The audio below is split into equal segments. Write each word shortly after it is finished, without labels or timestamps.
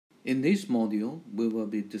In this module, we will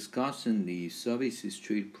be discussing the services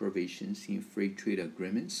trade provisions in free trade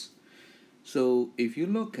agreements. So, if you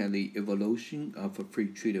look at the evolution of free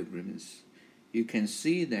trade agreements, you can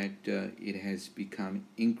see that it has become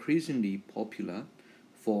increasingly popular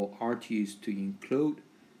for RTAs to include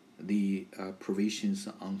the provisions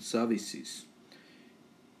on services.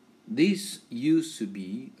 This used to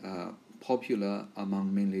be popular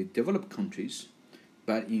among mainly developed countries,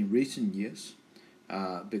 but in recent years,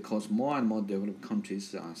 because more and more developed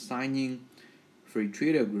countries are signing free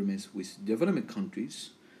trade agreements with developing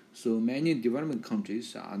countries, so many developing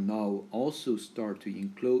countries are now also start to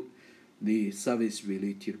include the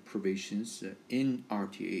service-related provisions in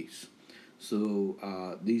RTAs.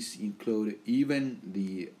 So these include even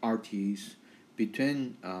the RTAs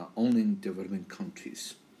between only developing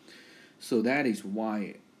countries. So that is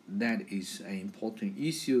why that is an important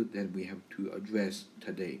issue that we have to address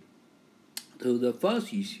today. So the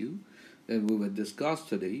first issue that we will discuss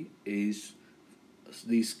today is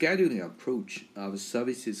the scheduling approach of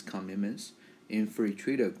services commitments in free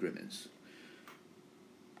trade agreements.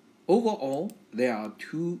 Overall, there are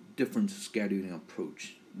two different scheduling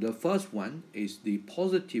approaches. The first one is the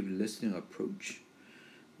positive listing approach,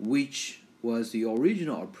 which was the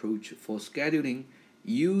original approach for scheduling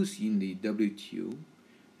used in the WTO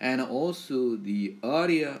and also the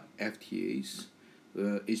earlier FTAs,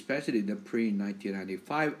 especially the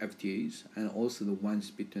pre-1995 FTAs and also the ones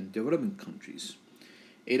between developing countries.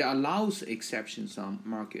 It allows exceptions on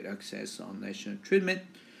market access on national treatment,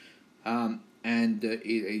 and it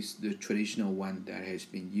is the traditional one that has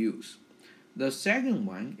been used. The second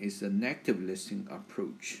one is the negative listing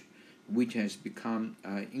approach, which has become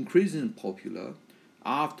increasingly popular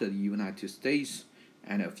after the United States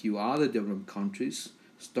and a few other developed countries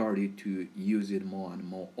started to use it more and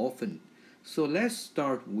more often. So let's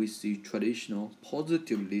start with the traditional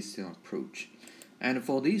positive listing approach. And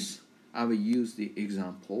for this, I will use the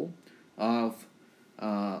example of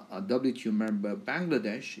a WTO member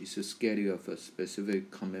Bangladesh is a schedule of specific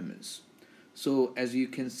commitments. So as you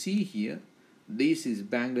can see here, this is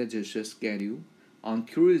Bangladesh's schedule on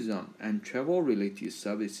tourism and travel related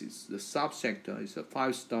services. The subsector is a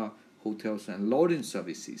 5-star hotels and lodging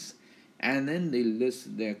services. And then they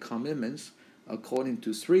list their commitments according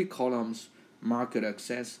to 3 columns: market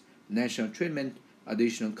access, national treatment,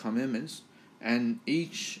 additional commitments, and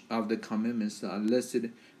each of the commitments are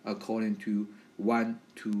listed according to 1,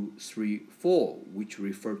 2, 3, 4, which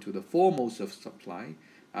refer to the 4 modes of supply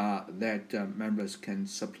that members can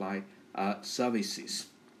supply services.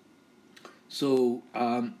 So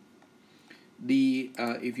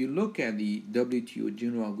if you look at the WTO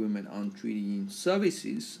General Agreement on Treaty in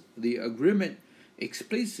Services, the agreement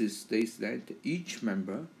explicitly states that each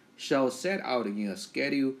member shall set out in a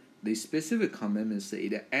schedule the specific commitments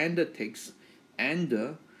it undertakes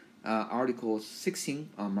under Article 16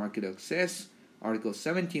 on market access, Article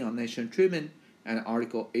 17 on national treatment, and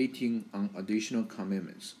Article 18 on additional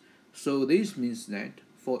commitments. So this means that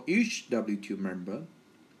for each WTO member,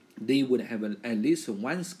 they would have at least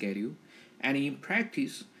one schedule, and in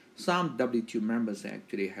practice, some WTO members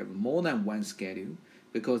actually have more than one schedule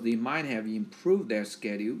because they might have improved their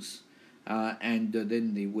schedules, and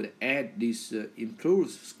then they would add this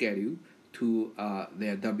improved schedule to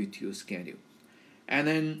their WTO schedule. And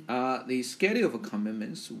then the schedule of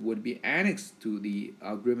commitments would be annexed to the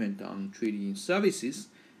agreement on treaty in services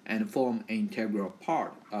and form an integral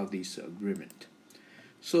part of this agreement.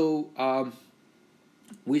 So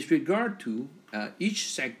with regard to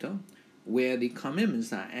each sector where the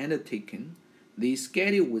commitments are undertaken, the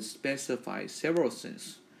schedule would specify several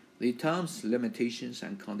things: the terms, limitations,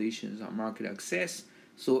 and conditions on market access.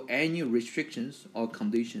 So any restrictions or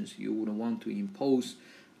conditions you would want to impose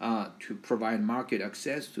to provide market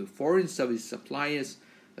access to foreign service suppliers,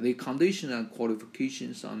 the conditions and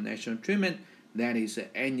qualifications on national treatment, that is,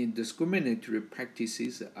 any discriminatory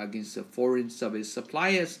practices against foreign service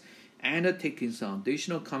suppliers, undertaking some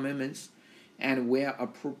additional commitments, and where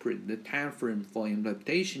appropriate, the time frame for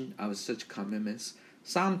implementation of such commitments.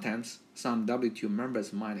 Sometimes some WTO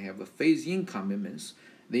members might have phase-in commitments.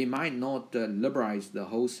 They might not liberalize the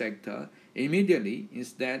whole sector immediately.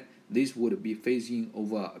 Instead, this would be phasing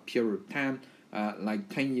over a period of time, like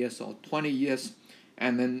 10 years or 20 years.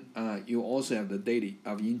 And then you also have the date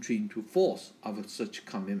of entry into force of such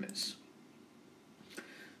commitments.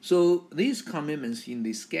 So these commitments in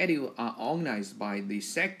the schedule are organized by the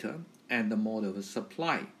sector and the mode of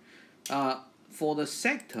supply. For the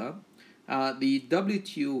sector, the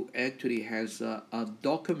WTO actually has a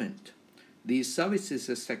document, the Services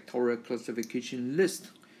Sectorial Classification List,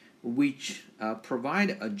 which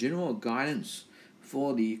provide a general guidance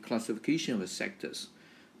for the classification of sectors.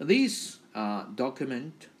 This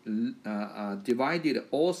document divided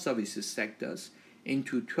all services sectors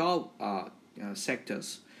into 12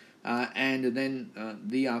 sectors, and then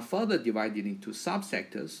they are further divided into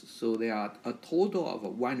subsectors. So there are a total of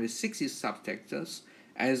 160 subsectors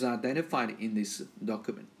as identified in this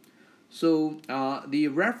document. So the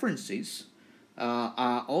references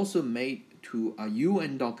are also made to a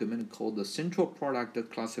UN document called the Central Product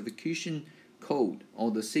Classification Code, or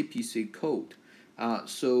the CPC code.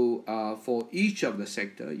 For each of the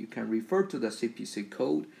sector, you can refer to the CPC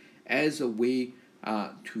code as a way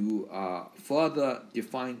to further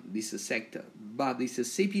define this sector. But this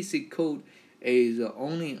CPC code is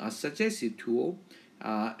only a suggested tool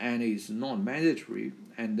and is not mandatory.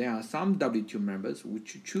 And there are some WTO members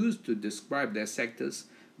which choose to describe their sectors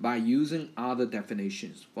by using other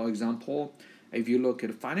definitions. For example, if you look at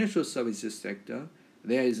the financial services sector,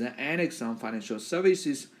 there is an annex on financial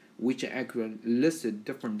services which actually listed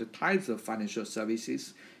different types of financial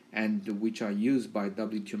services and which are used by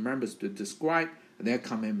WTO members to describe their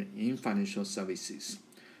commitment in financial services.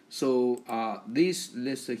 So this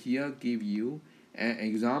list here give you an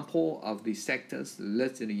example of the sectors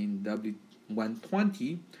listed in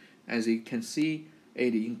W120. As you can see,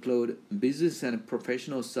 it includes business and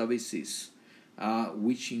professional services,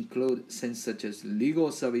 which include things such as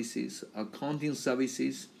legal services, accounting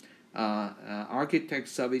services, architect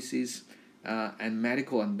services, and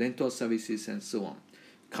medical and dental services, and so on.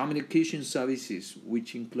 Communication services,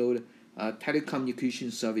 which include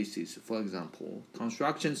telecommunication services, for example,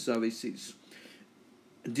 construction services,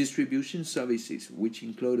 distribution services, which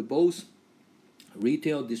include both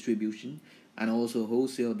retail distribution and also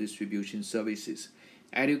wholesale distribution services,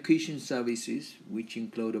 education services, which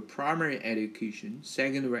include primary education,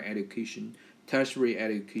 secondary education, tertiary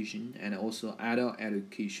education, and also adult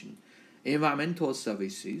education, environmental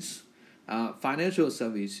services, financial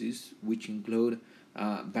services, which include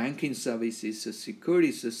banking services,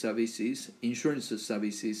 securities services, insurance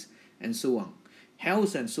services, and so on,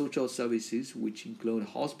 health and social services, which include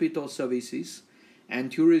hospital services, and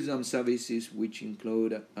tourism services, which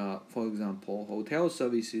include, for example, hotel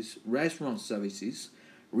services, restaurant services,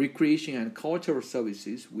 recreation and cultural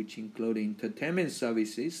services, which include entertainment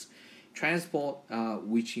services, transport,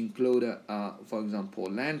 which include, for example,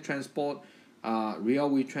 land transport,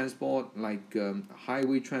 railway transport, like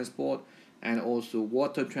highway transport, and also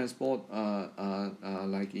water transport,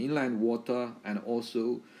 like inland water, and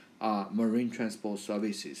also marine transport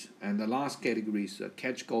services. And the last category is a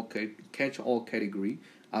catch-all category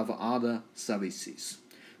of other services.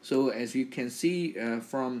 So as you can see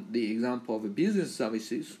from the example of business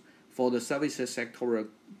services, for the services sectoral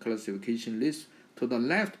classification list, to the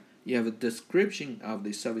left you have a description of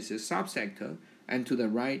the services subsector, and to the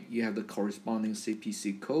right you have the corresponding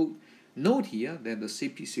CPC code. Note here that the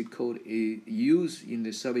CPC code is used in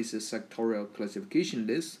the services sectoral classification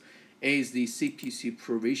list is the CPC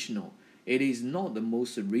provisional. It is not the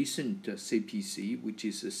most recent CPC, which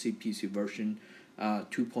is a CPC version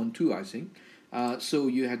 2.2, I think. So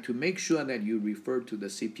you have to make sure that you refer to the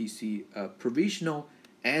CPC provisional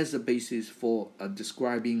as a basis for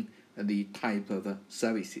describing the type of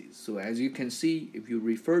services. So as you can see, if you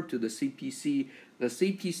refer to the CPC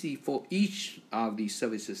for each of the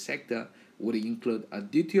services sector would include a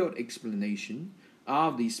detailed explanation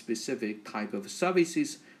of the specific type of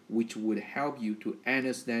services, which would help you to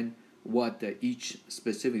understand what each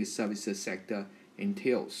specific services sector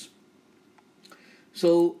entails.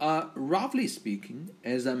 So roughly speaking,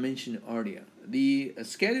 as I mentioned earlier, the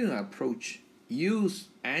scheduling approach used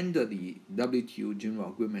under the WTO General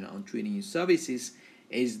Agreement on Trading in Services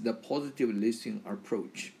is the positive listing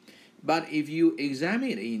approach. But if you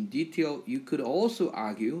examine it in detail, you could also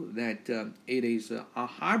argue that it is a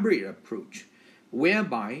hybrid approach,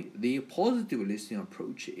 whereby the positive listing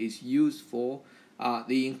approach is used for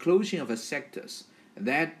the inclusion of sectors,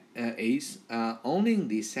 that is, only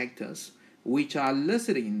the sectors which are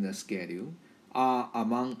listed in the schedule are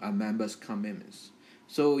among a member's commitments.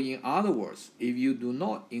 So in other words, if you do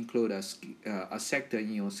not include a sector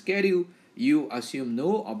in your schedule, you assume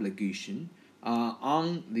no obligation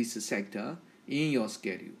on this sector in your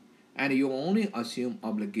schedule, and you only assume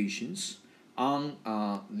obligations on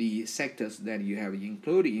the sectors that you have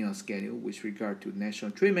included in your schedule with regard to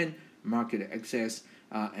national treatment, market access,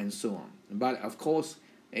 and so on. But of course,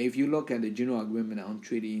 if you look at the General Agreement on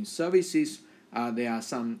Trading in Services, there are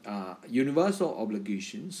some universal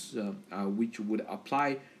obligations which would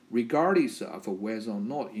apply regardless of whether or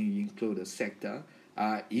not you include a sector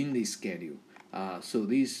in the schedule. So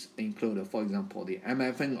these include, for example, the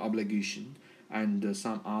MFN obligation, and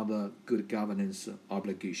some other good governance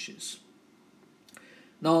obligations.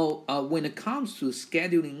 Now, when it comes to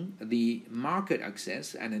scheduling the market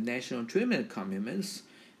access and the national treatment commitments,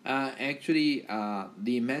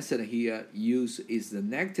 the method here used is the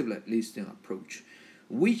negative listing approach,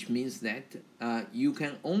 which means that you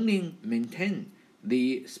can only maintain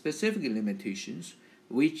the specific limitations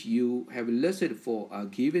which you have listed for a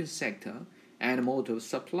given sector and mode of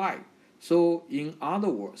supply. So, in other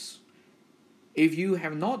words, if you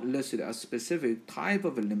have not listed a specific type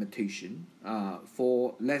of limitation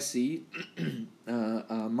for, let's say,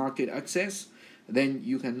 market access, then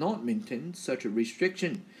you cannot maintain such a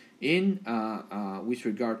restriction in with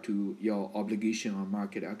regard to your obligation on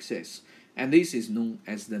market access. And this is known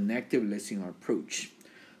as the negative listing approach.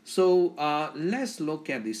 So let's look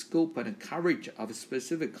at the scope and coverage of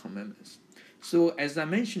specific commitments. So as I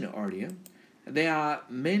mentioned earlier, there are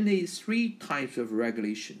mainly three types of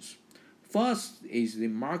regulations. First is the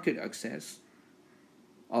market access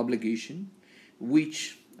obligation,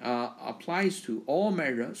 which applies to all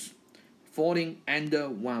measures falling under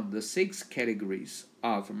one of the 6 categories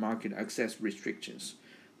of market access restrictions,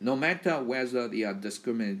 no matter whether they are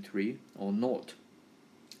discriminatory or not.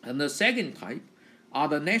 And the second type are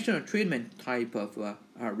the national treatment type of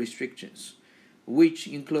restrictions, which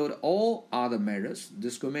include all other measures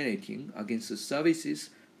discriminating against the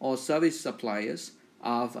services or service suppliers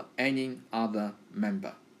of any other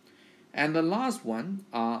member. And the last one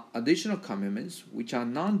are additional commitments, which are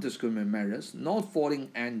non-discriminatory measures not falling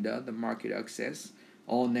under the market access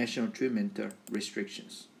or national treatment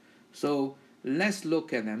restrictions. So let's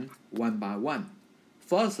look at them one by one.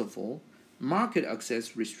 First of all, market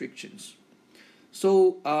access restrictions.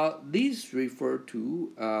 So these refer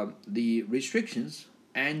to the restrictions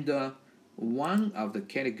under one of the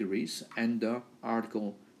categories under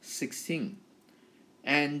Article 16.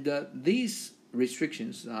 And these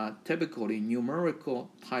restrictions are typically numerical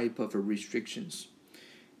type of restrictions,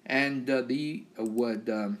 and they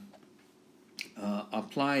would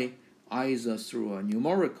apply either through a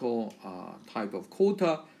numerical type of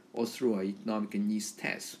quota or through an economic needs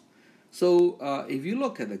test. So if you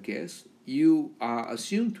look at the case, you are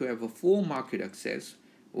assumed to have a full market access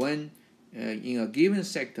when in a given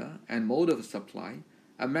sector and mode of supply,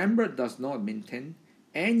 a member does not maintain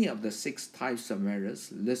any of the 6 types of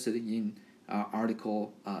measures listed in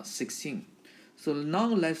Article 16. So now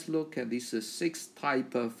let's look at these 6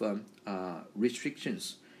 types of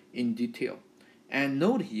restrictions in detail. And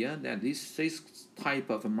note here that these 6 types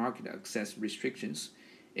of market access restrictions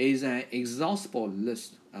is an exhaustible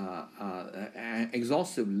list,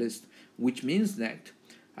 which means that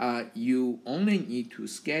you only need to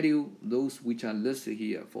schedule those which are listed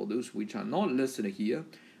here. For those which are not listed here,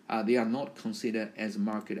 they are not considered as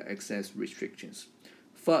market access restrictions.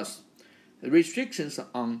 First, restrictions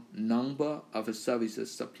on number of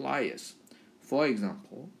services suppliers. For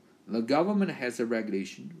example, the government has a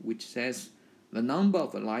regulation which says the number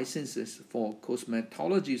of licenses for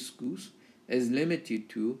cosmetology schools is limited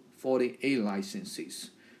to 48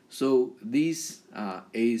 licenses. So this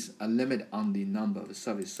is a limit on the number of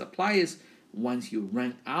service suppliers. Once you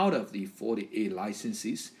run out of the 48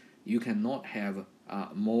 licenses, you cannot have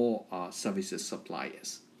more services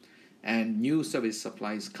suppliers. And new service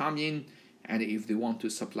suppliers come in, and if they want to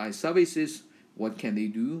supply services, what can they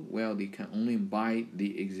do? Well, they can only buy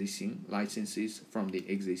the existing licenses from the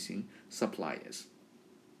existing suppliers.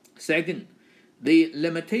 Second, the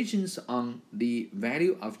limitations on the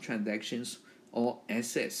value of transactions or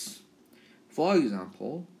assets. For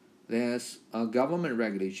example, there's a government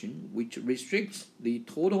regulation which restricts the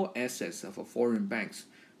total assets of foreign banks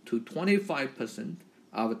to 25%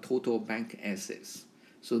 of total bank assets.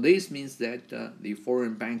 So this means that the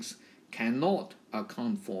foreign banks cannot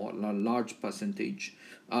account for a large percentage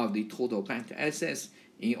of the total bank assets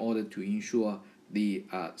in order to ensure the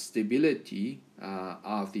stability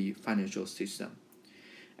of the financial system.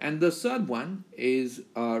 And the third one is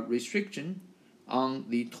a restriction on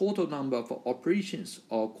the total number of operations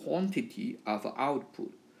or quantity of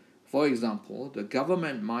output. For example, the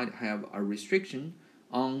government might have a restriction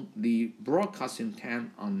on the broadcasting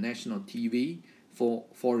time on national TV for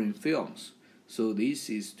foreign films. So this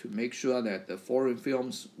is to make sure that the foreign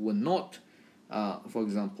films will not, for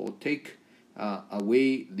example, take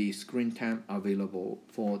away the screen time available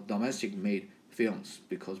for domestic-made films,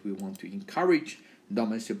 because we want to encourage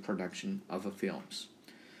domestic production of films.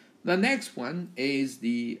 The next one is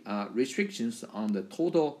the restrictions on the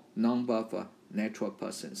total number of natural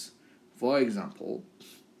persons. For example,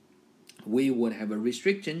 we would have a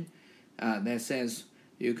restriction that says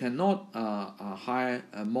you cannot hire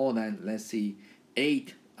more than, let's say,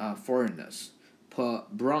 8 foreigners. per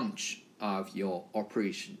branch of your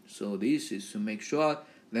operation. So this is to make sure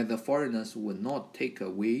that the foreigners will not take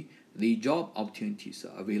away the job opportunities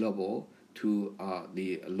available to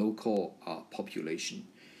the local population.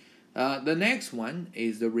 The next one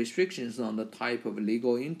is the restrictions on the type of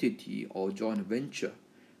legal entity or joint venture.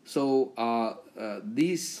 So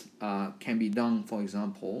this can be done, for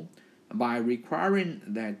example, by requiring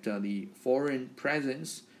that the foreign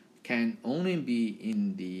presence can only be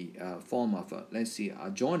in the form of, let's say, a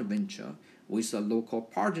joint venture with a local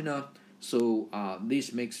partner. So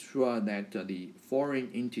this makes sure that the foreign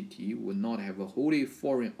entity will not have a wholly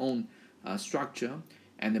foreign-owned structure,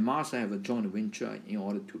 and they must have a joint venture in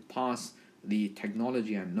order to pass the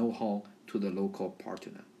technology and know-how to the local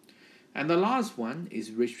partner. And the last one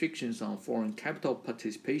is restrictions on foreign capital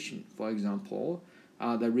participation. For example,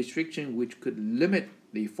 the restriction which could limit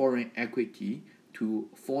the foreign equity to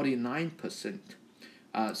 49%.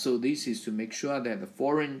 So this is to make sure that the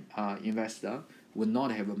foreign investor will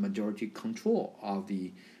not have a majority control of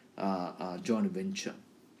the joint venture.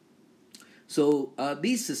 So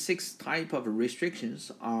these 6 types of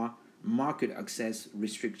restrictions are market access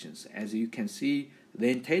restrictions. As you can see,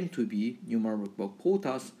 they tend to be numerical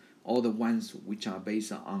quotas, or the ones which are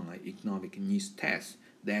based on an economic needs test.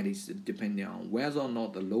 That is depending on whether or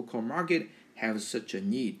not the local market has such a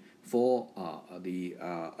need for the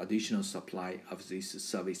additional supply of these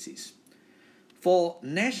services. For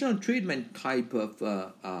national treatment type of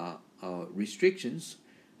restrictions,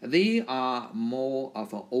 they are more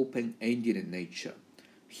of an open-ended nature.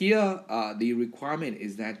 Here, the requirement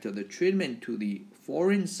is that the treatment to the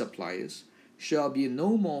foreign suppliers shall be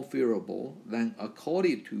no more favorable than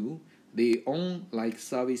according to the own like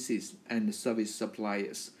services and service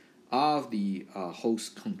suppliers of the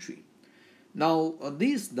host country. Now,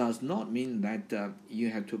 this does not mean that you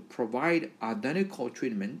have to provide identical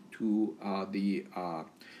treatment to the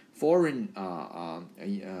foreign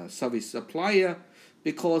service supplier,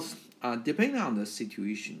 because depending on the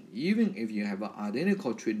situation, even if you have an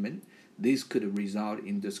identical treatment, this could result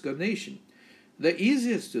in discrimination. The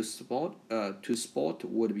easiest to spot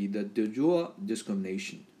would be the de jure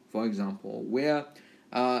discrimination. For example, where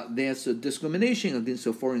there's a discrimination against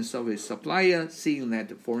a foreign service supplier, seeing that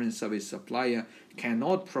the foreign service supplier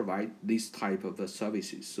cannot provide this type of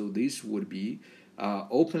services. So this would be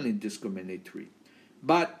openly discriminatory.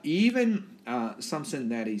 But even something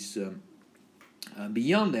that is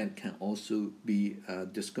beyond that can also be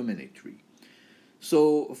discriminatory.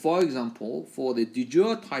 So, for example, for the de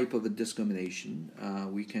jure type of discrimination,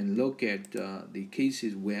 we can look at the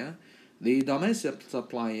cases where the domestic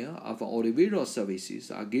supplier of audiovisual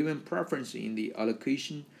services are given preference in the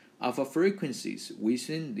allocation of frequencies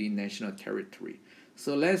within the national territory.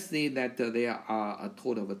 So let's say that there are a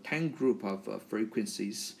total of 10 group of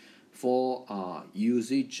frequencies for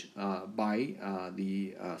usage by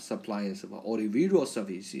the suppliers of audiovisual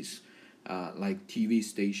services like TV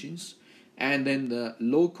stations, and then the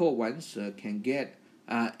local ones can get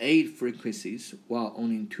 8 frequencies, while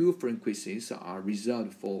only 2 frequencies are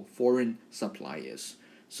reserved for foreign suppliers.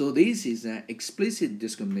 So this is an explicit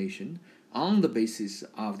discrimination on the basis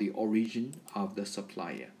of the origin of the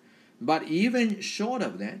supplier. But even short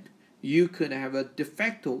of that, you could have a de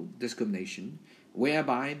facto discrimination,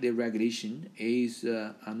 whereby the regulation is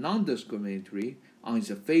non-discriminatory on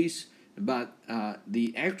its face, but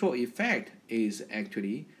the actual effect is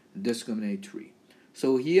actually discriminatory.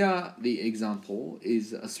 So here the example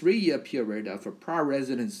is a 3-year period of a prior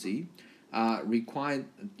residency required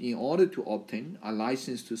in order to obtain a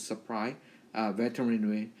license to supply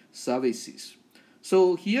veterinary services.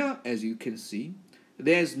 So here, as you can see,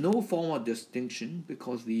 there is no formal distinction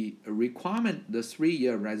because the requirement, the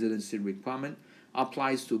 3-year residency requirement,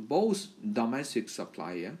 applies to both domestic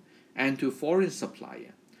supplier and to foreign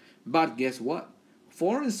supplier. But guess what?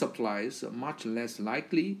 Foreign suppliers are much less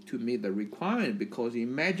likely to meet the requirement, because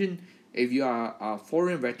imagine if you are a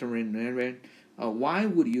foreign veterinarian, why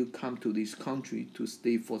would you come to this country to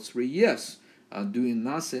stay for 3 years doing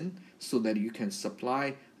nothing so that you can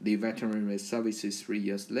supply the veterinary services 3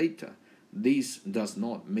 years later? This does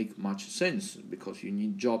not make much sense because you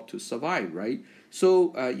need job to survive, right?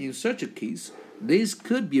 So in such a case, this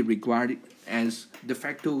could be regarded as de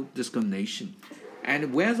facto discrimination.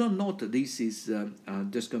 And whether or not this is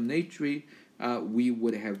discriminatory, we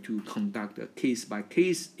would have to conduct a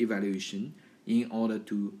case-by-case evaluation in order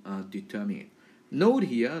to determine it. Note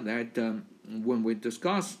here that when we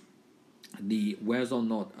discuss the whether or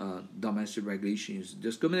not domestic regulation is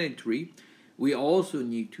discriminatory, we also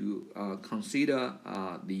need to consider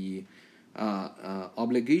the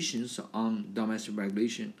obligations on domestic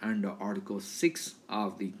regulation under Article 6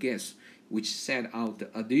 of the GES, which set out the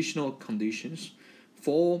additional conditions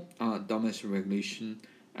for domestic regulation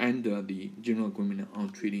and the General Agreement on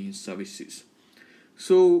Trading in Services.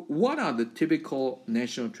 So what are the typical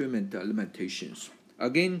national treatment limitations?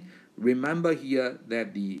 Again, remember here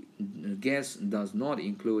that the guest does not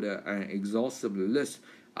include an exhaustive list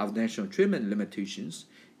of national treatment limitations.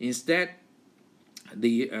 Instead,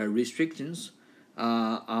 the restrictions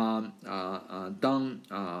are done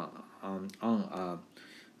on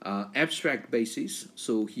abstract basis.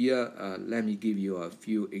 So here, let me give you a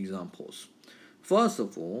few examples. First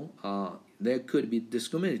of all, there could be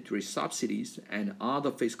discriminatory subsidies and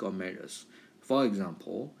other fiscal measures. For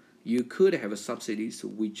example, you could have subsidies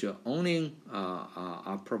which only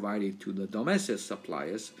are provided to the domestic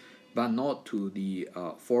suppliers, but not to the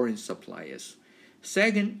foreign suppliers.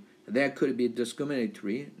 Second, there could be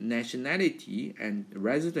discriminatory nationality and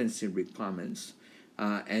residency requirements.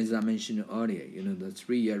 As I mentioned earlier, the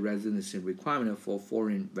 3-year residency requirement for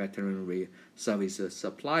foreign veterinary services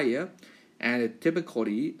supplier. And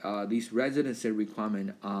typically, these residency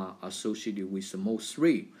requirements are associated with mode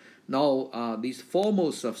 3. Now, these 4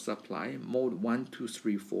 modes of supply, mode 1, 2,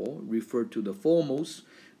 3, 4, refer to the 4 modes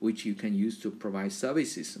which you can use to provide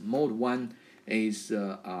services. Mode 1 is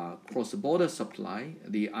cross-border supply.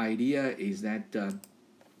 The idea is that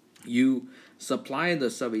you supply the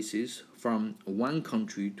services from one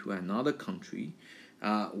country to another country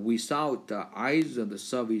without either the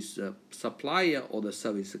service supplier or the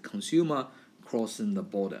service consumer crossing the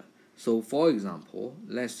border. So, for example,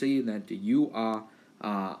 let's say that you are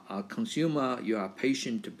a consumer, you are a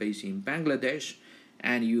patient based in Bangladesh,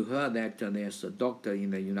 and you heard that there's a doctor in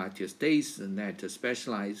the United States that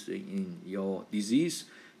specializes in your disease.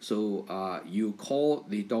 So you call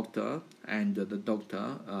the doctor, and the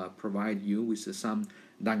doctor provide you with some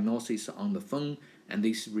diagnosis on the phone, and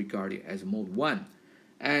this is regarded as mode 1.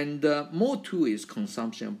 And mode 2 is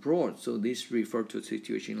consumption abroad. So this refers to a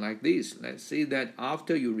situation like this. Let's say that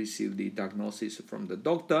after you receive the diagnosis from the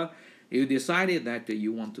doctor, you decided that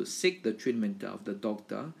you want to seek the treatment of the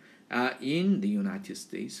doctor in the United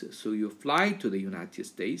States. So you fly to the United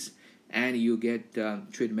States and you get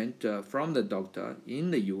treatment from the doctor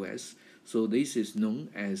in the US. So this is known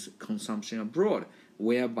as consumption abroad,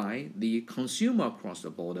 whereby the consumer cross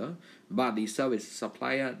the border, but the service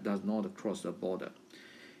supplier does not cross the border.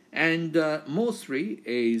 And mode 3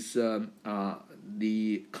 is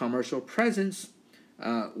the commercial presence,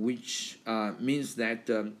 which means that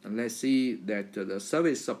let's say that the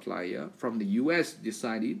service supplier from the US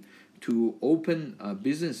decided to open a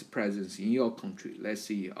business presence in your country. Let's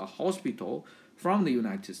say a hospital from the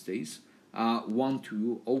United States want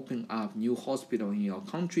to open up new hospital in your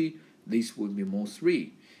country. This would be mode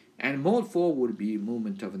 3. And mode 4 would be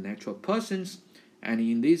movement of natural persons. And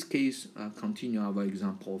in this case, continue our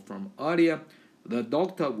example from earlier, the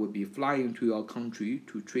doctor would be flying to your country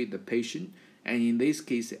to treat the patient. And in this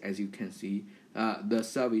case, as you can see, the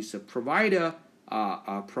service provider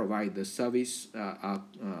provide the service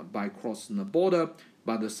by crossing the border,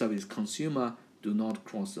 but the service consumer do not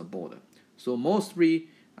cross the border. So mode 3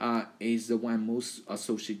 is the one most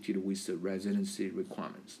associated with the residency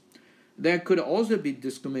requirements. There could also be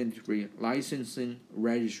discriminatory licensing,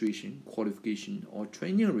 registration, qualification, or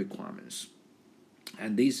training requirements.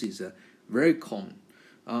 And this is very common.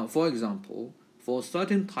 For example, for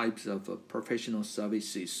certain types of professional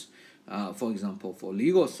services, for example, for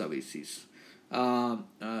legal services,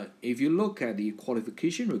 if you look at the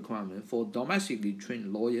qualification requirement for domestically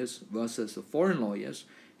trained lawyers versus foreign lawyers,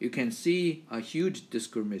 you can see a huge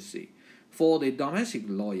discrepancy. For the domestic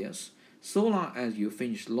lawyers, so long as you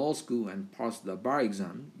finish law school and pass the bar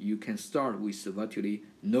exam, you can start with virtually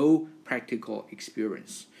no practical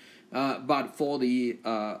experience. But for the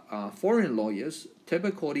foreign lawyers,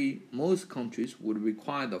 typically most countries would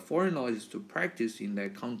require the foreign lawyers to practice in their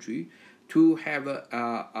country to have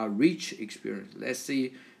a rich experience. Let's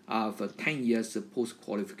say for 10 years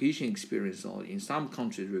post-qualification experience, or in some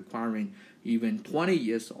countries requiring even 20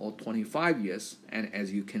 years or 25 years. And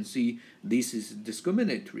as you can see, this is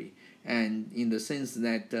discriminatory. And in the sense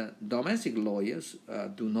that domestic lawyers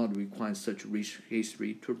do not require such rich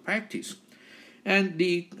history to practice. And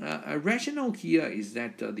the rationale here is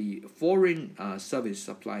that the foreign service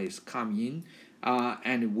suppliers come in,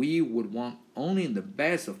 and we would want only the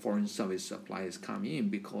best foreign service suppliers come in,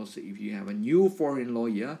 because if you have a new foreign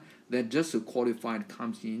lawyer that just qualified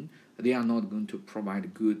comes in, they are not going to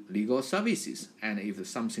provide good legal services. And if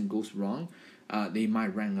something goes wrong, they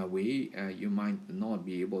might run away. You might not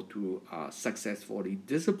be able to successfully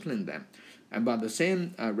discipline them. But the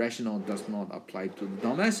same rationale does not apply to the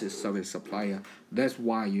domestic service supplier. That's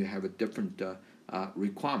why you have a different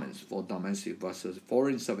requirements for domestic versus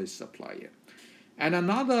foreign service supplier. And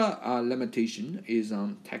another limitation is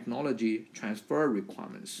on technology transfer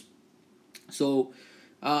requirements. So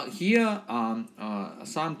here,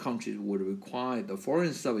 some countries would require the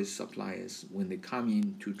foreign service suppliers when they come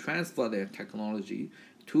in to transfer their technology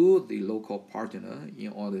to the local partner in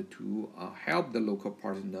order to help the local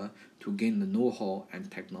partner to gain the know-how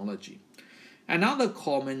and technology. Another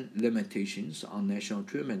common limitations on national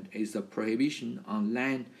treatment is the prohibition on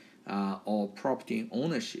land or property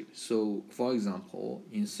ownership. So, for example,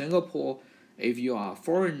 in Singapore, if you are a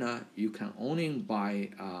foreigner, you can only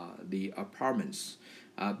buy the apartments,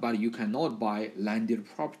 but you cannot buy landed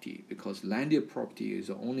property because landed property is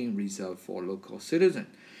only reserved for local citizens.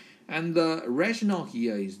 And the rationale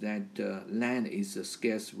here is that land is a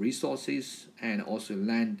scarce resources, and also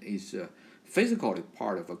land is physically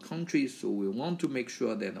part of a country, so we want to make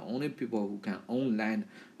sure that the only people who can own land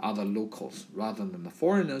are the locals rather than the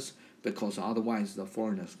foreigners, because otherwise the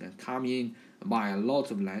foreigners can come in, buy a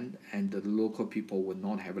lot of land, and the local people would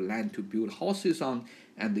not have land to build houses on,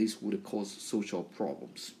 and this would cause social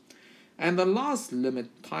problems. And the last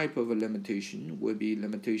type of a limitation would be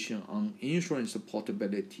limitation on insurance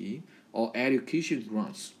portability or education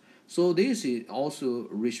grants. So this also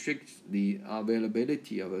restricts the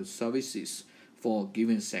availability of services for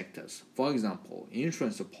given sectors. For example,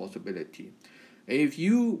 insurance portability. If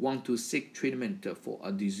you want to seek treatment for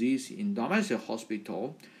a disease in domestic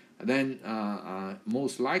hospital, then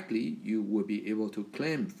most likely you will be able to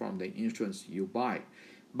claim from the insurance you buy.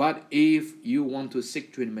 But if you want to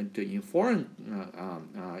seek treatment in foreign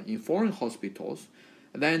hospitals,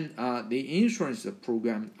 then the insurance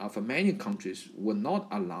program of many countries will not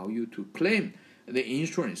allow you to claim the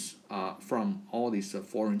insurance from all this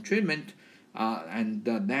foreign treatment, and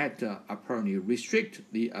that apparently restrict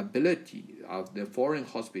the ability of the foreign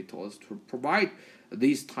hospitals to provide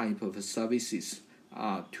these type of services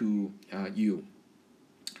to you.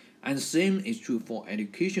 And same is true for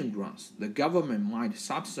education grants. The government might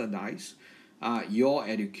subsidize your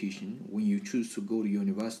education when you choose to go to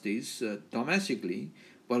universities domestically,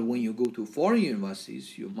 but when you go to foreign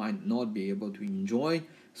universities, you might not be able to enjoy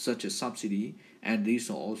such a subsidy, and this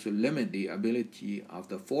will also limit the ability of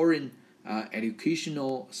the foreign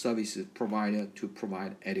educational services provider to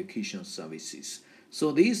provide educational services.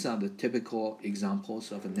 So these are the typical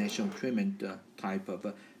examples of a national treatment type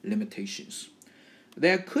of limitations.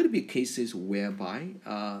 There could be cases whereby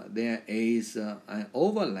there is an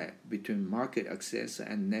overlap between market access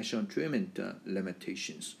and national treatment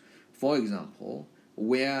limitations. For example,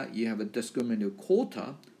 where you have a discriminative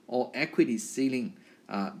quota or equity ceiling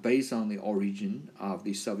based on the origin of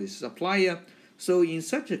the service supplier. So in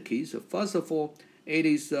such a case, first of all, it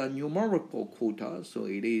is a numerical quota, so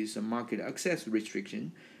it is a market access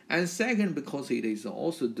restriction. And second, because it is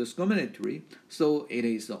also discriminatory, so it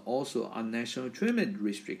is also a national treatment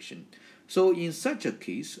restriction. So in such a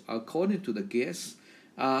case, according to the guest,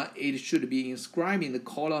 it should be inscribed in the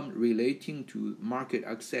column relating to market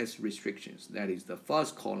access restrictions. That is the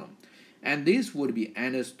first column. And this would be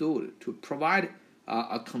understood to provide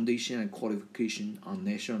a condition and qualification on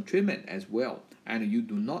national treatment as well. And you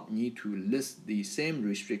do not need to list the same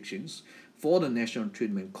restrictions for the national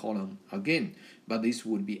treatment column again, but this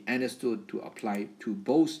would be understood to apply to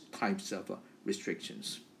both types of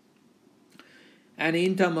restrictions. And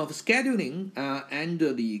in terms of scheduling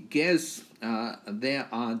under the GAS, there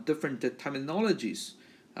are different terminologies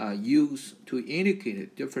used to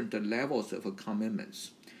indicate different levels of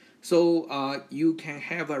commitments. So you can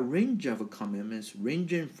have a range of commitments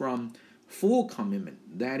ranging from full commitment,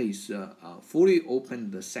 that is fully open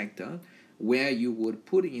the sector, where you would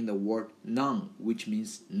put in the word none, which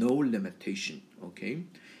means no limitation, okay?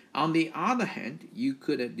 On the other hand, you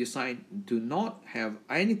could decide to not have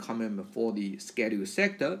any commitment for the scheduled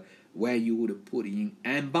sector, where you would put in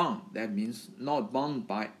unbound, that means not bound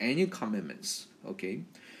by any commitments, okay?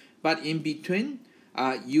 But in between,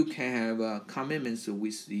 you can have commitments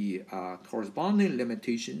with the corresponding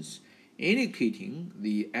limitations, indicating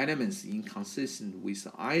the elements inconsistent with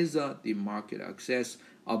either the market access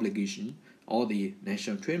obligation or the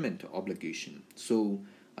national treatment obligation. So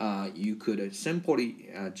you could simply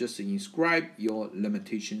just inscribe your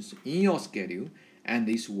limitations in your schedule, and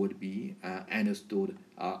this would be understood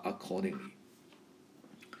accordingly.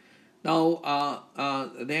 Now,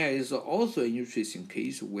 there is also an interesting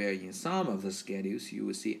case where in some of the schedules you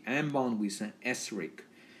will see unbound with an asterisk.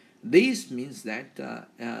 This means that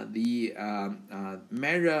the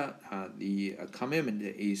commitment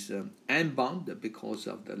is unbound because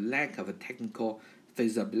of the lack of technical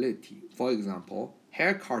feasibility. For example,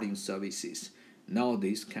 hair cutting services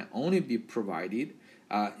nowadays can only be provided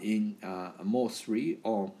in mode 3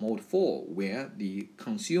 or mode 4, where the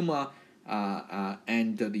consumer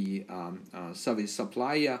and the service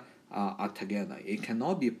supplier are together. It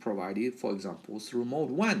cannot be provided, for example, through mode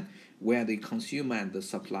 1, where the consumer and the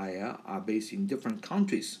supplier are based in different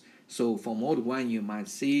countries. So for mode 1, you might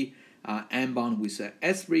see N-bound with an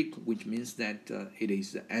asterisk, which means that it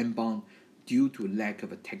is N-bound due to lack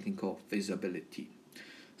of a technical feasibility.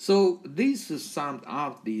 So this summed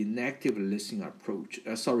up the negative listing approach,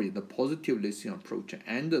 the positive listing approach,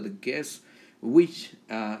 and the guess, which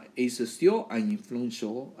is still an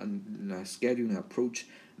influential scheduling approach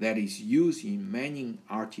that is used in many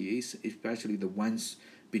RTAs, especially the ones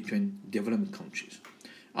between developing countries.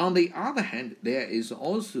 On the other hand, there is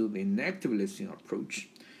also the negative listing approach,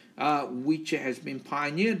 which has been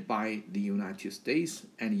pioneered by the United States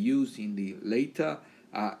and used in the later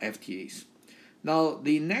FTAs. Now,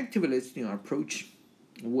 the negative listing approach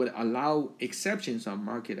would allow exceptions on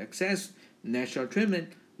market access, national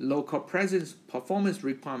treatment, local presence, performance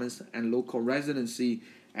requirements, and local residency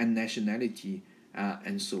and nationality,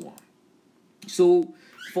 and so on. So,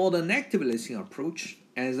 for the negative listing approach,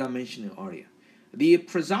 as I mentioned earlier, the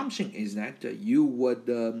presumption is that you would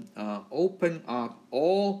open up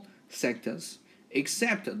all sectors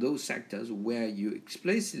except those sectors where you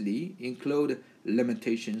explicitly include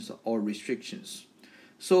limitations or restrictions.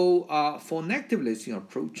 So for negative listing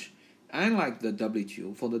approach, unlike the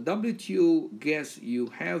WTO, for the WTO guess you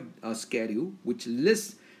have a schedule which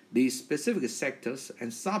lists the specific sectors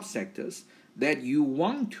and subsectors that you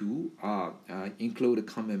want to include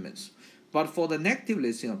commitments. But for the negative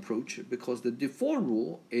listing approach, because the default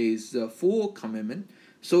rule is full commitment,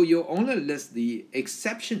 so you only list the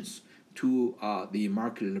exceptions to the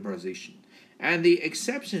market liberalization. And the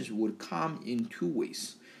exceptions would come in two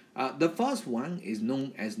ways. The first one is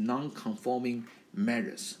known as non-conforming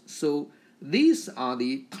measures. So these are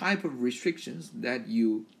the type of restrictions that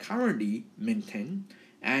you currently maintain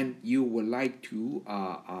and you would like to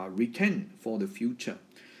retain for the future.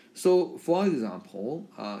 So, for example,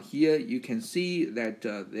 here you can see that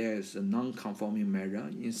there's a non-conforming measure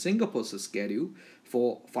in Singapore's schedule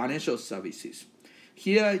for financial services.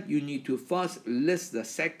 Here you need to first list the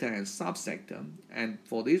sector and subsector, and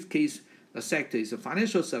for this case, the sector is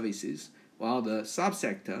financial services, while the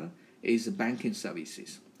subsector is banking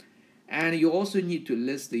services. And you also need to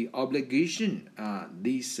list the obligation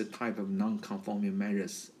this type of non-conforming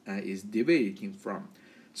measures is deviating from.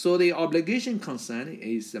 So the obligation concern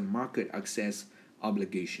is the market access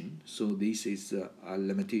obligation. So this is a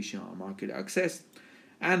limitation on market access.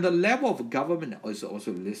 And the level of government is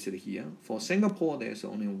also listed here. For Singapore, there's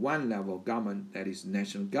only one level of government, that is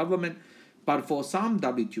national government. But for some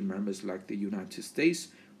WTO members like the United States,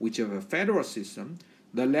 which have a federal system,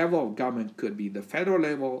 the level of government could be the federal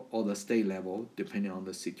level or the state level, depending on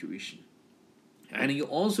the situation. And you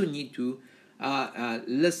also need to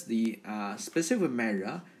list the specific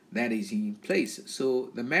measure that is in place.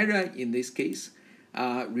 So the measure in this case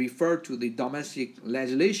refer to the domestic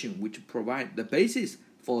legislation which provide the basis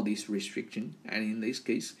for this restriction, and in this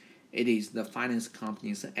case it is the Finance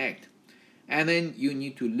Companies Act. And then you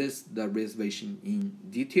need to list the reservation in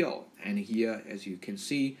detail, and here as you can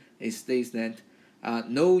see it states that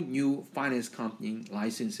no new finance company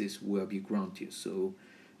licenses will be granted. So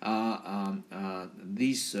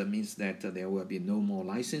this means that there will be no more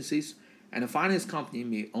licenses, and a finance company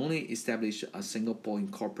may only establish a Singapore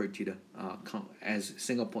incorporated as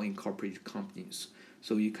Singapore incorporated companies.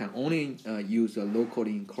 So you can only use a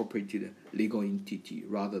locally incorporated legal entity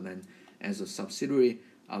rather than as a subsidiary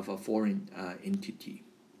of a foreign entity,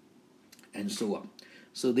 and so on.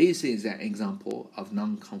 So this is an example of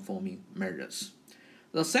non-conforming measures.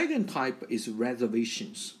 The second type is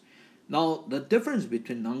reservations. Now, the difference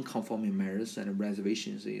between non-conforming measures and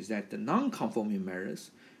reservations is that the non-conforming measures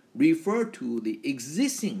refer to the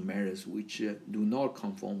existing measures which do not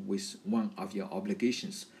conform with one of your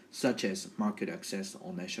obligations, such as market access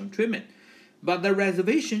or national treatment. But the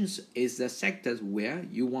reservations is the sectors where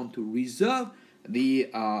you want to reserve the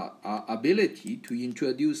ability to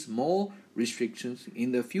introduce more restrictions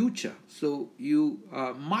in the future. So you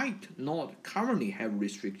might not currently have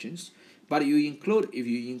restrictions, but if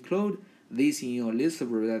you include this in your list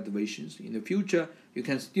of reservations in the future, you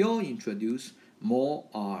can still introduce more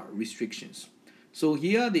restrictions. So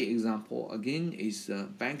here the example again is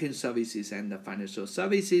banking services and the financial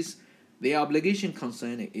services. The obligation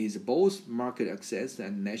concern is both market access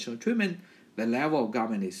and national treatment. The level of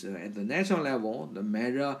government is at the national level. The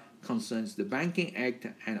measure concerns the Banking Act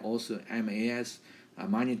and also MAS,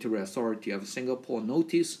 Monetary Authority of Singapore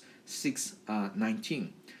Notice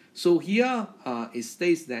 619. So here it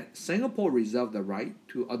states that Singapore reserves the right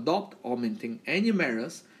to adopt or maintain any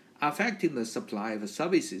measures affecting the supply of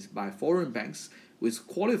services by foreign banks with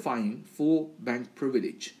qualifying full bank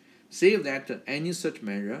privilege, save that any such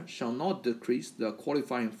measure shall not decrease the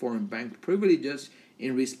qualifying foreign bank privileges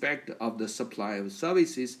in respect of the supply of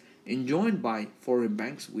services enjoined by foreign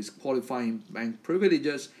banks with qualifying bank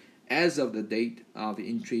privileges as of the date of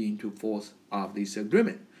entry into force of this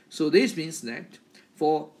agreement. So this means that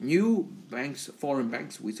for new banks, foreign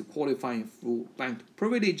banks with qualifying full bank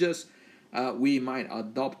privileges, we might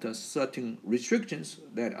adopt certain restrictions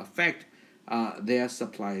that affect their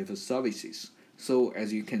supply of services. So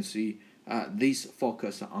as you can see, these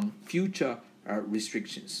focus on future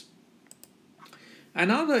restrictions.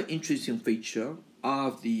 Another interesting feature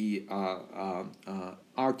of the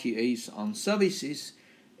RTAs on services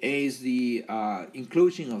is the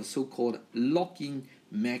inclusion of so-called lock-in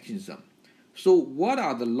mechanism. So what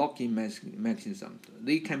are the lock-in mechanisms?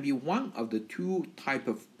 They can be one of the two type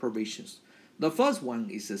of provisions. The first one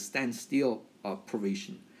is a standstill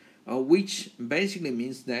provision, which basically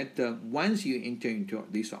means that once you enter into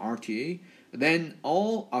this RTA, then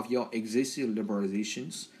all of your existing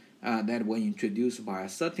liberalizations that were introduced by a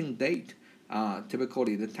certain date,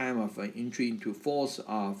 typically the time of entry into force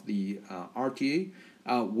of the RTA,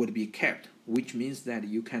 would be kept, which means that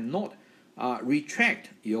you cannot retract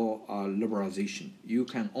your liberalization. You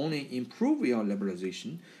can only improve your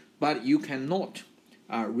liberalization, but you cannot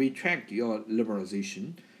retract your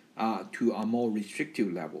liberalization to a more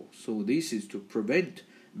restrictive level. So this is to prevent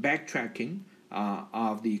backtracking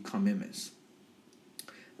of the commitments.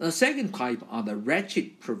 The second type are the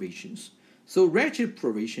ratchet provisions. So ratchet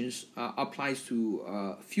provisions applies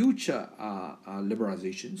to future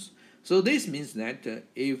liberalizations. So this means that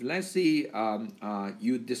if, let's say,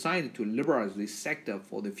 you decide to liberalize this sector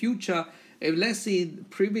for the future, if, let's say,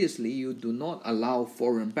 previously you do not allow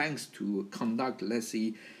foreign banks to conduct, let's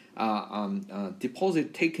say,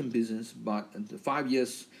 deposit-taking business, but 5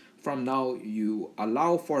 years from now you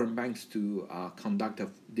allow foreign banks to conduct a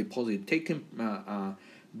deposit-taking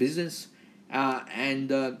business,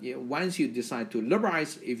 once you decide to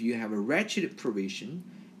liberalize, if you have a ratchet provision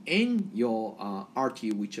in your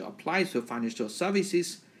RT which applies to financial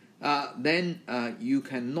services, then you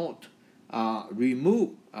cannot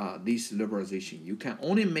remove this liberalization. You can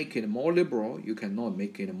only make it more liberal, you cannot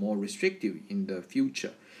make it more restrictive in the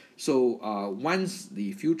future. So once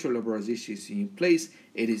the future liberalization is in place,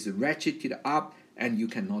 it is ratcheted up and you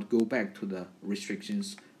cannot go back to the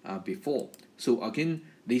restrictions before. So again,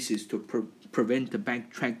 this is to prevent the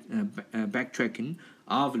backtracking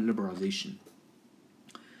of liberalization.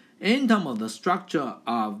 In terms of the structure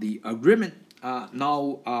of the agreement,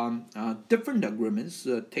 different agreements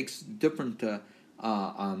takes different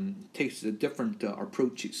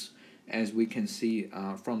approaches, as we can see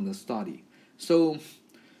from the study. So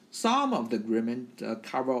some of the agreement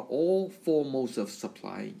cover all four modes of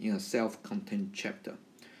supply in a self-contained chapter.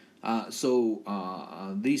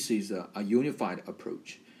 This is a unified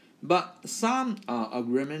approach. But some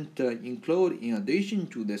agreement include, in addition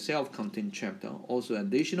to the self-contained chapter, also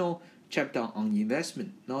additional chapter on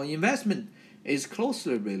investment. Now, investment is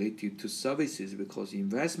closely related to services because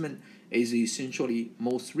investment is essentially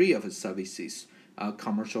most three of the services,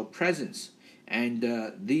 commercial presence. And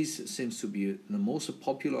this seems to be the most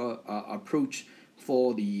popular approach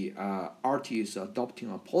for the RTAs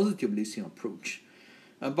adopting a positive listing approach.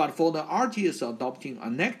 But for the RTAs adopting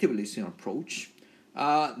a negative listing approach,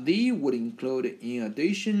 they would include, in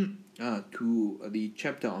addition to the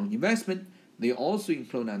chapter on investment, they also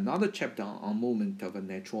include another chapter on movement of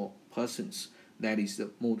natural persons. That is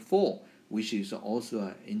mode 4, which is also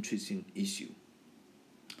an interesting issue.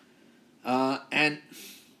 Then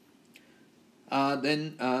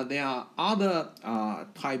there are other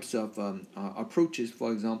types of approaches.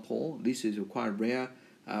 For example, this is quite rare,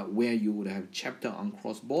 where you would have chapter on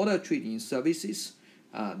cross-border trading services.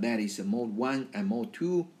 That is mode 1 and mode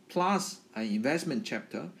 2, plus an investment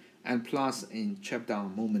chapter, and plus in chapter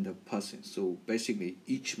on movement of persons. So basically,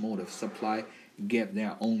 each mode of supply get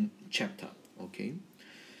their own chapter. Okay.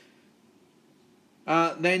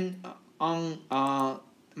 Then on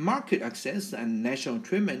market access and national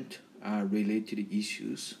treatment related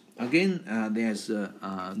issues, again, there's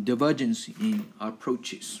a divergence in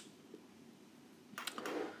approaches.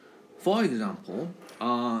 For example,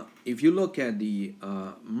 if you look at the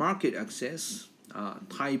market access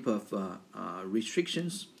type of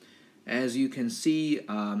restrictions, as you can see,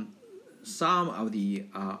 some of the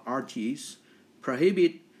RTAs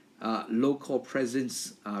prohibit local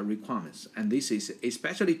presence requirements, and this is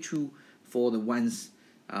especially true for the ones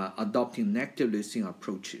adopting negative listing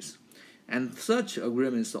approaches. And such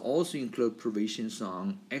agreements also include provisions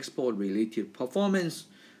on export-related performance,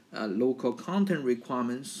 local content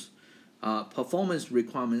requirements, performance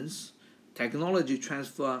requirements, technology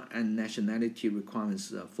transfer, and nationality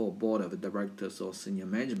requirements for board of directors or senior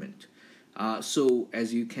management. So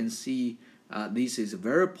as you can see, this is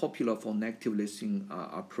very popular for negative listing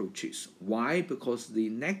approaches. Why? Because the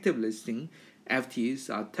negative listing FTAs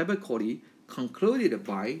are typically concluded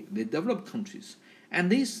by the developed countries. And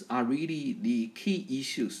these are really the key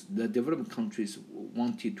issues the developed countries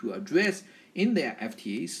wanted to address in their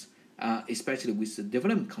FTAs, especially with the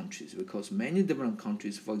developing countries, because many developing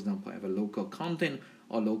countries, for example, have a local content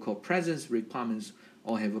or local presence requirements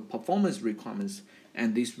or have a performance requirements,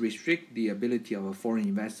 and this restrict the ability of foreign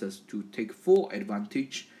investors to take full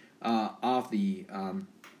advantage of the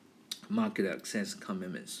market access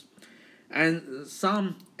commitments. And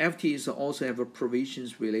some FTAs also have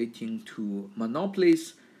provisions relating to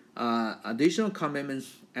monopolies, additional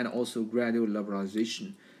commitments, and also gradual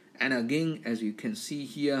liberalization. And again, as you can see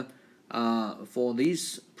here, for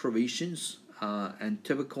these provisions, and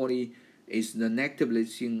typically is the negative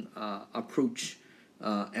listing approach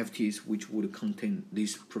FTAs which would contain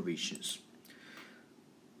these provisions.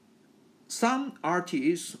 Some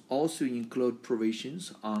RTAs also include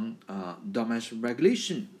provisions on domestic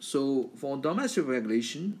regulation. So for domestic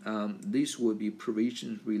regulation, this will be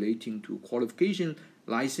provisions relating to qualification,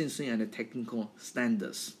 licensing, and technical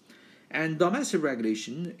standards. And domestic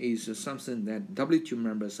regulation is something that WTO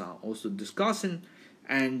members are also discussing.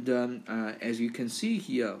 And as you can see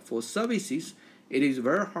here, for services, it is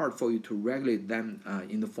very hard for you to regulate them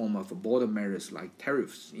in the form of border measures like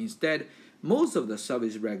tariffs. Instead, most of the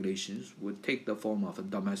service regulations would take the form of a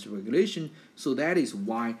domestic regulation, so that is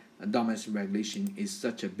why domestic regulation is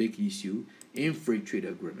such a big issue in free trade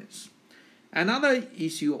agreements. Another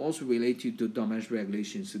issue also related to domestic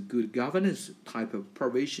regulations is good governance type of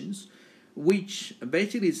provisions, which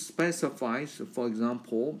basically specifies, for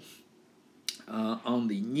example, on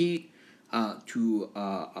the need to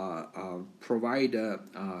provide a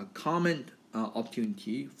common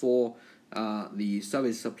opportunity for the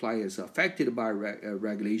service suppliers affected by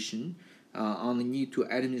regulation, on the need to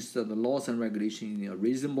administer the laws and regulations in a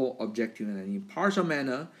reasonable, objective, and impartial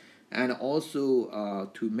manner, and also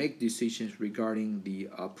to make decisions regarding the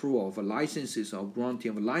approval of licenses or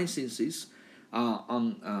granting of licenses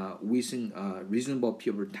within a reasonable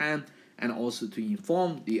period of time, and also to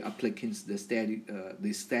inform the applicants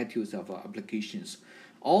the status of applications.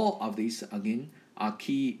 All of these, again, are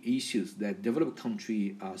key issues that developed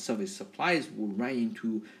country service suppliers will run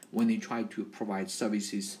into when they try to provide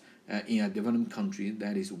services in a developing country.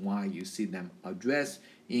 That is why you see them addressed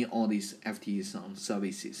in all these FTAs on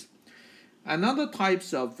services. Another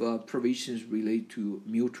types of provisions relate to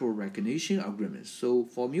mutual recognition agreements. So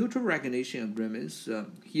for mutual recognition agreements,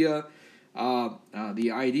 here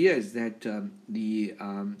the idea is that the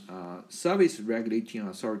service regulating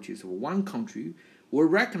authorities of one country will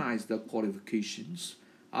recognize the qualifications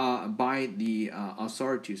by the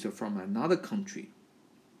authorities from another country,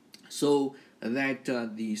 so that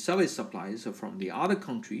the service suppliers from the other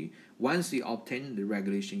country, once they obtain the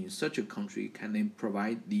regulation in such a country, can then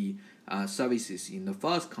provide the services in the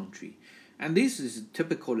first country. And this is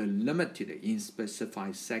typically limited in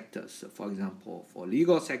specified sectors. For example, for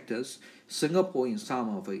legal sectors, Singapore in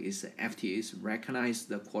some of its FTAs recognize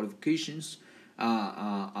the qualifications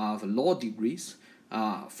of law degrees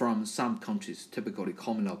from some countries, typically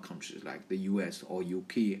common law countries like the US or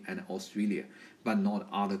UK and Australia, but not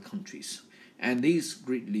other countries. And these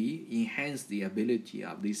greatly enhance the ability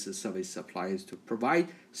of these service suppliers to provide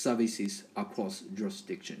services across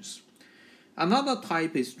jurisdictions. Another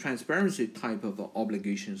type is transparency type of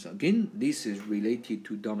obligations. Again, this is related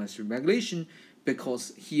to domestic regulation,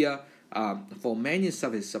 because here for many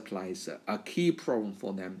service suppliers, a key problem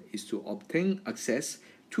for them is to obtain access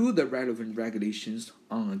to the relevant regulations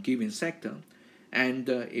on a given sector. And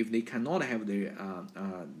if they cannot have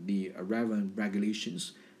the relevant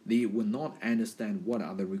regulations, they will not understand what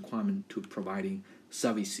are the requirements to providing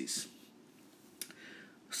services.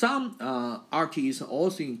 Some RTAs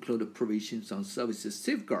also include provisions on services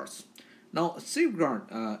safeguards. Now, safeguard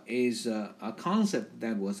is a concept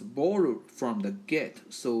that was borrowed from the GATT.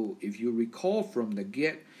 So if you recall from the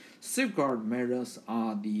GATT, safeguard measures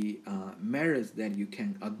are the measures that you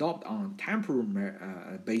can adopt on a temporary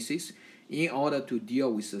basis in order to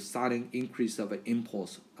deal with the sudden increase of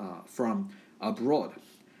imports from abroad.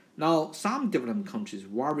 Now, some developing countries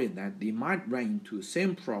worry that they might run into the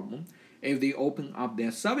same problem if they open up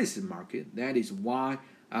their services market. That is why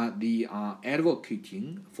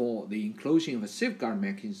advocating for the inclusion of safeguard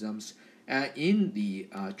mechanisms in the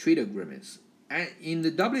trade agreements. And in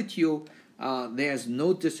the WTO, there's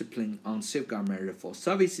no discipline on safeguard measure for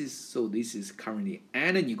services, so this is currently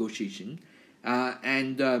under negotiation.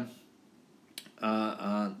 The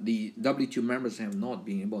WTO members have not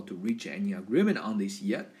been able to reach any agreement on this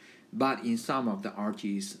yet, but in some of the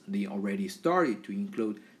RTs, they already started to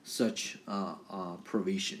include such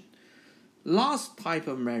provision. Last type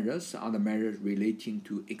of measures are the measures relating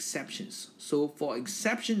to exceptions. So for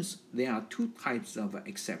exceptions, there are two types of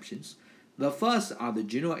exceptions. The first are the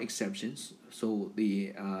general exceptions, so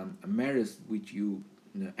the measures which you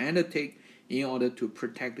undertake in order to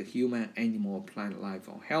protect the human, animal, plant life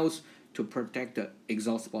or health, to protect the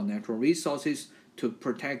exhaustible natural resources, to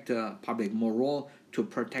protect public moral, to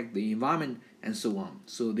protect the environment, and so on.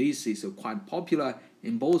 So this is quite popular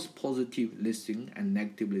in both positive listing and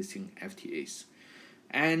negative listing FTAs.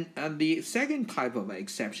 And the second type of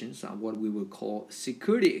exceptions are what we will call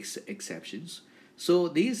security exceptions. So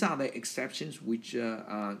these are the exceptions which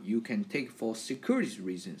you can take for security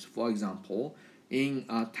reasons. For example, in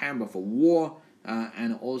a time of a war,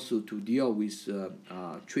 and also to deal with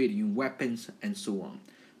trade in weapons and so on.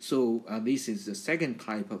 So this is the second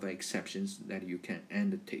type of exceptions that you can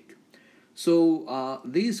undertake. So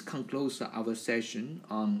this concludes our session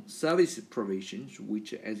on service provisions,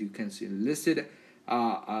 which, as you can see, listed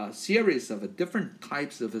a series of different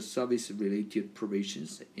types of service-related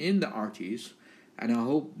provisions in the RTs, and I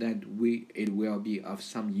hope that it will be of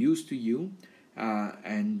some use to you.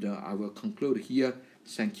 I will conclude here.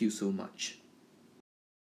 Thank you so much.